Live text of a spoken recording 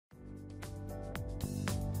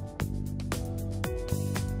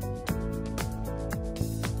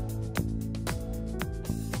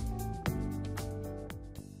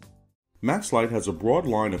MaxLite has a broad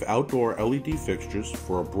line of outdoor LED fixtures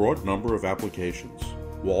for a broad number of applications.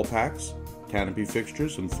 Wall packs, canopy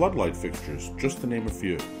fixtures, and floodlight fixtures, just to name a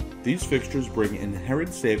few. These fixtures bring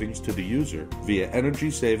inherent savings to the user via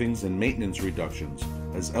energy savings and maintenance reductions,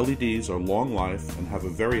 as LEDs are long life and have a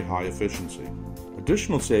very high efficiency.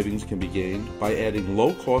 Additional savings can be gained by adding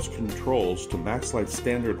low-cost controls to MaxLite's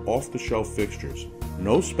standard off-the-shelf fixtures.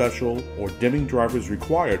 No special or dimming drivers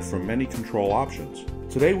required for many control options.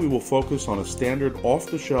 Today we will focus on a standard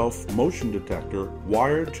off-the-shelf motion detector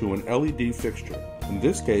wired to an LED fixture. In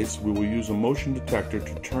this case, we will use a motion detector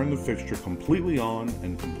to turn the fixture completely on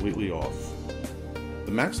and completely off.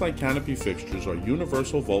 The MaxLite Canopy fixtures are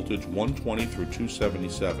universal voltage 120 through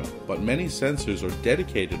 277, but many sensors are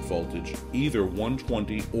dedicated voltage either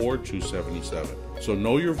 120 or 277. So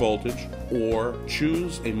know your voltage or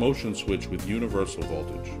choose a motion switch with universal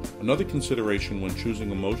voltage. Another consideration when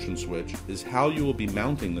choosing a motion switch is how you will be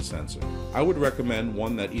mounting the sensor. I would recommend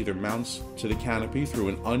one that either mounts to the canopy through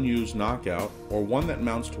an unused knockout or one that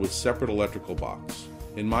mounts to a separate electrical box.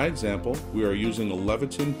 In my example, we are using a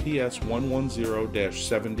Leviton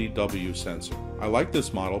PS110-70W sensor. I like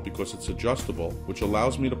this model because it's adjustable, which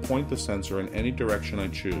allows me to point the sensor in any direction I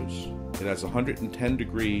choose. It has a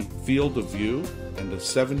 110-degree field of view and a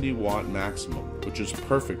 70-watt maximum, which is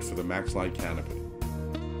perfect for the MaxLite Canopy.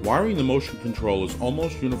 Wiring the motion control is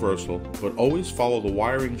almost universal, but always follow the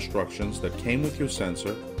wiring instructions that came with your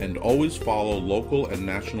sensor and always follow local and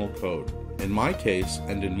national code. In my case,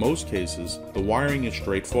 and in most cases, the wiring is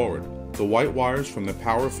straightforward. The white wires from the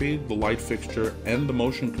power feed, the light fixture, and the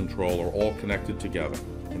motion control are all connected together.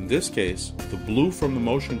 In this case, the blue from the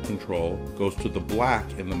motion control goes to the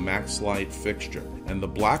black in the MaxLite fixture, and the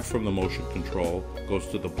black from the motion control goes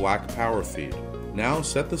to the black power feed. Now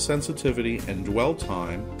set the sensitivity and dwell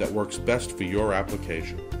time that works best for your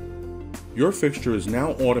application. Your fixture is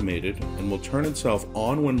now automated and will turn itself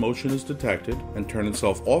on when motion is detected and turn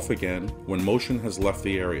itself off again when motion has left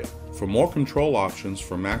the area. For more control options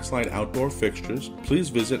for MaxLite outdoor fixtures, please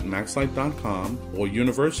visit MaxLite.com or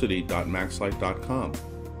university.maxlite.com.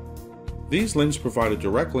 These links provide a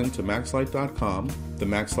direct link to MaxLite.com, the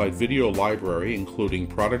MaxLite video library including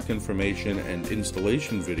product information and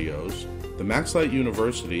installation videos, the MaxLite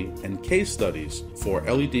University, and case studies for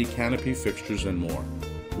LED canopy fixtures and more.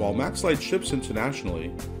 While MaxLite ships internationally,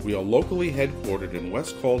 we are locally headquartered in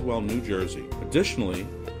West Caldwell, New Jersey. Additionally,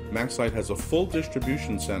 MaxLite has a full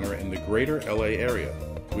distribution center in the greater LA area.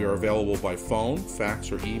 We are available by phone,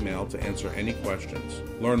 fax, or email to answer any questions.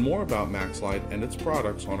 Learn more about MaxLite and its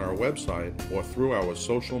products on our website or through our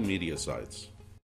social media sites.